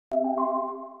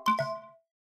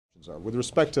With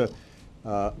respect to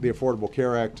the Affordable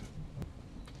Care Act,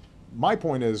 my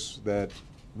point is that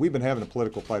we've been having a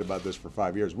political fight about this for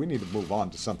 5 years. We need to move on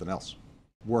to something else.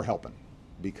 We're helping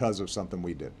because of something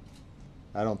we did.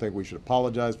 I don't think we should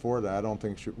apologize for it. I don't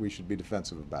think we should be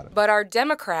defensive about it. But are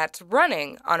Democrats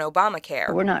running on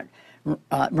Obamacare? We're not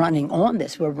running on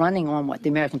this. We're running on what the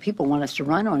American people want us to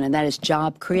run on, and that is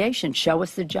job creation. Show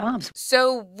us the jobs.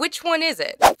 So which one is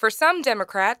it? For some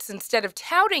Democrats, instead of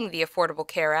touting the Affordable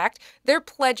Care Act, they're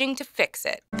pledging to fix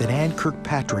it. That Ann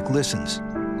Kirkpatrick listens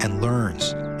and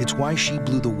learns. It's why she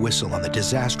blew the whistle on the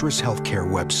disastrous healthcare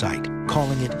website,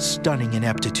 calling it stunning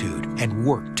ineptitude, and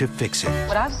worked to fix it.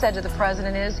 What I've said to the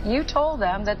president is, you told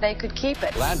them that they could keep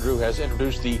it. Landrieu has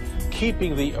introduced the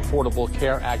Keeping the Affordable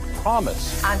Care Act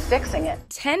promise. I'm fixing it.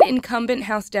 10 incumbent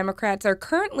House Democrats are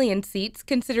currently in seats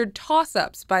considered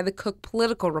toss-ups by the Cook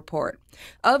Political Report.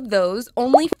 Of those,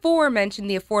 only 4 mention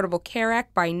the Affordable Care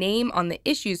Act by name on the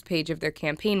issues page of their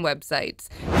campaign websites.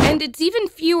 And it's even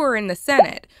fewer in the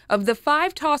Senate. Of the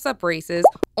 5 toss-up races,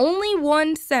 only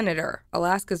 1 senator,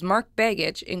 Alaska's Mark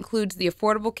Begich, includes the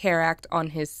Affordable Care Act on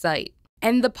his site.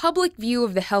 And the public view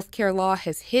of the healthcare law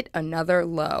has hit another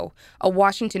low. A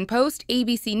Washington Post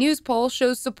ABC News poll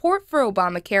shows support for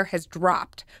Obamacare has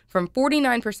dropped from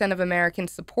 49% of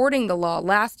Americans supporting the law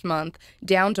last month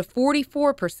down to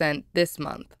 44% this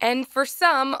month. And for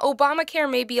some, Obamacare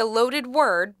may be a loaded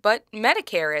word, but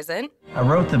Medicare isn't. I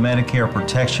wrote the Medicare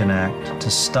Protection Act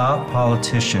to stop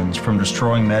politicians from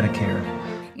destroying Medicare.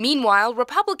 Meanwhile,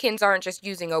 Republicans aren't just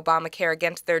using Obamacare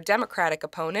against their Democratic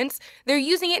opponents, they're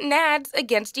using it in ads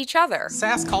against each other.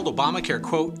 Sass called Obamacare,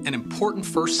 quote, an important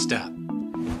first step.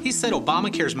 He said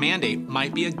Obamacare's mandate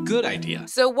might be a good idea.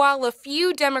 So while a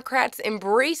few Democrats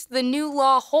embraced the new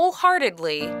law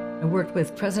wholeheartedly, I worked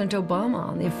with President Obama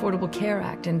on the Affordable Care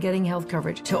Act and getting health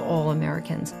coverage to all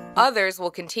Americans. Others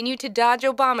will continue to dodge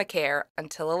Obamacare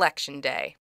until Election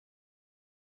Day.